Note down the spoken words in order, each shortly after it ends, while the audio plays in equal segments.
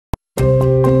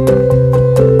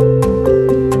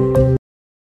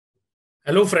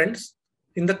Hello friends.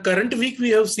 In the current week, we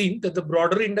have seen that the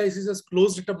broader indices has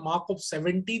closed at a mark of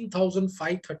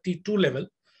 17,532 level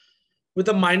with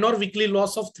a minor weekly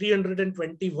loss of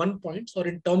 321 points, or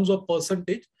in terms of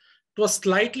percentage, it was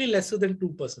slightly lesser than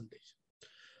 2%.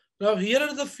 Now, here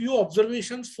are the few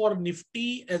observations for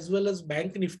Nifty as well as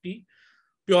Bank Nifty,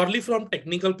 purely from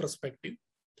technical perspective.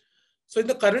 So in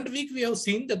the current week, we have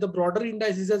seen that the broader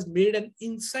indices has made an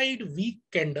inside week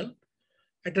candle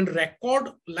at a record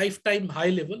lifetime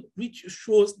high level, which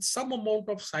shows some amount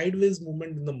of sideways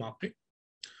movement in the market.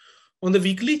 On the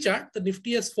weekly chart, the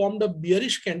Nifty has formed a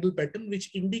bearish candle pattern,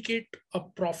 which indicate a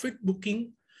profit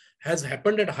booking has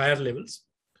happened at higher levels.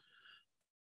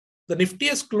 The Nifty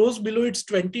has closed below its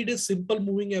 20-day simple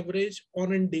moving average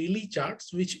on a daily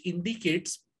charts, which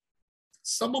indicates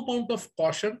some amount of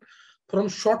caution from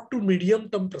short to medium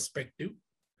term perspective.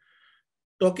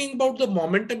 Talking about the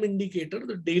momentum indicator,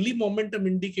 the daily momentum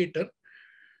indicator,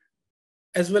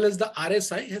 as well as the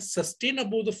RSI, has sustained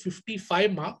above the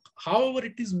 55 mark. However,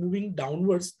 it is moving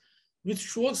downwards, which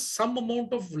shows some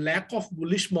amount of lack of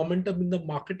bullish momentum in the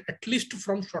market, at least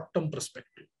from short-term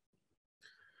perspective.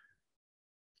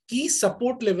 Key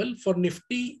support level for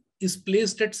Nifty is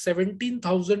placed at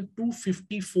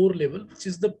 17,254 level, which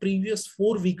is the previous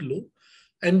 4-week low,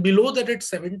 and below that at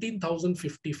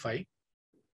 17,055.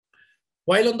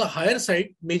 While on the higher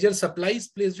side, major supply is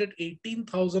placed at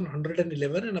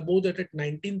 18,111 and above that at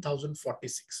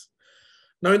 19,046.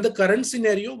 Now, in the current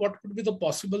scenario, what could be the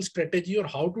possible strategy or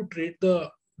how to trade the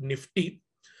Nifty?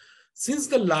 Since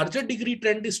the larger degree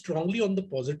trend is strongly on the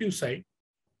positive side,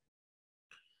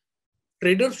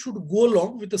 traders should go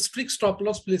along with a strict stop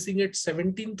loss placing at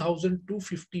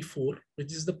 17,254,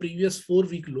 which is the previous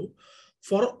 4-week low,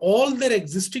 for all their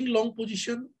existing long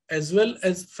position as well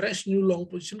as fresh new long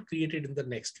position created in the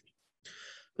next week.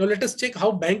 Now let us check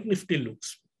how Bank Nifty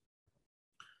looks.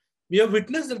 We have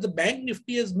witnessed that the Bank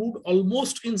Nifty has moved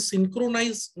almost in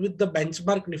synchronize with the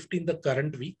benchmark Nifty in the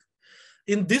current week.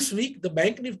 In this week, the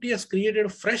Bank Nifty has created a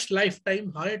fresh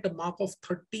lifetime high at a mark of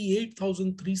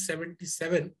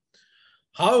 38,377.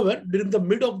 However, during the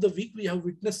mid of the week, we have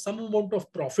witnessed some amount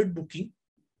of profit booking,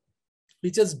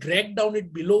 which has dragged down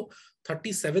it below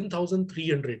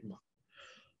 37,300 mark.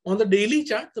 On the daily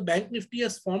chart, the Bank Nifty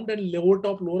has formed a lower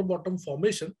top, lower bottom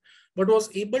formation, but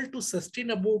was able to sustain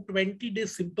about 20-day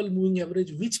simple moving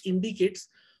average, which indicates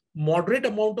moderate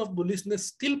amount of bullishness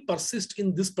still persists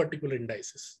in this particular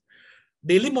indices.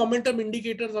 Daily momentum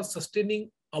indicators are sustaining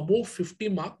above 50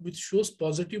 mark, which shows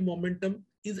positive momentum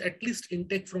is at least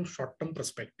intact from short-term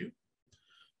perspective.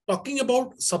 Talking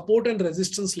about support and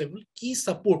resistance level, key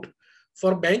support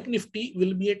for Bank Nifty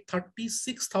will be at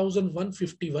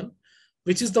 36,151,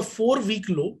 which is the 4-week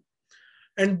low,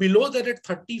 and below that at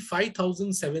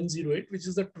 35,708, which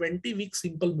is the 20-week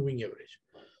simple moving average.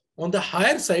 On the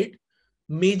higher side,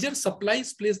 major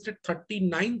supplies placed at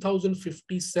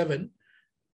 39,057,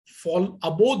 fall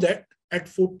above that at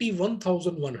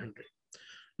 41,100.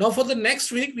 Now for the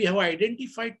next week, we have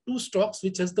identified 2 stocks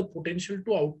which has the potential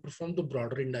to outperform the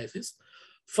broader indices.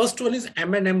 First one is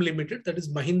M&M Limited, that is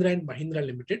Mahindra and Mahindra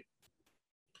Limited.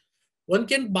 One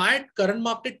can buy at current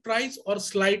market price or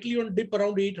slightly on dip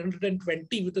around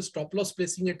 820 with a stop loss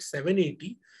placing at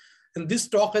 780. And this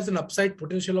stock has an upside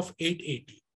potential of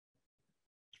 880.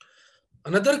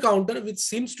 Another counter which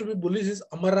seems to be bullish is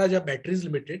Amara Raja Batteries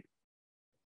Limited,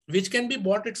 which can be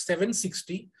bought at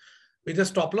 760 with a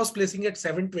stop loss placing at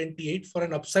 728 for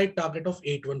an upside target of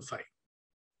 815.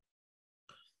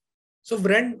 So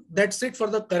friend, that's it for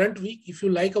the current week. If you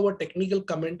like our technical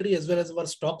commentary as well as our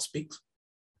stock speaks,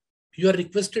 you are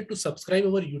requested to subscribe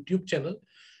our YouTube channel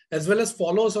as well as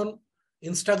follow us on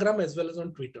Instagram as well as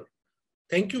on Twitter.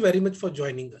 Thank you very much for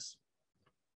joining us.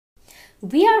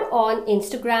 We are on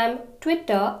Instagram,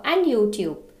 Twitter and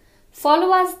YouTube.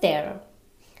 Follow us there.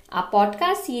 Our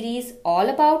podcast series all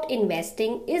about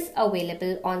investing is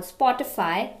available on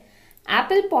Spotify,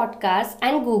 Apple Podcasts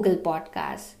and Google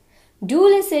Podcasts. Do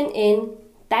listen in.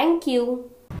 Thank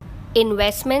you.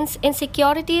 Investments in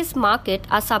securities market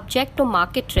are subject to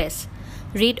market risk.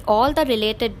 Read all the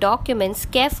related documents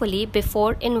carefully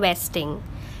before investing.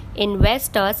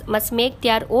 Investors must make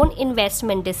their own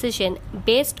investment decision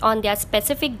based on their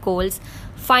specific goals,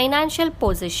 financial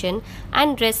position,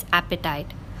 and risk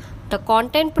appetite. The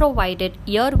content provided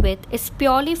herewith is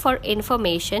purely for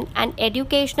information and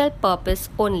educational purpose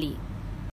only.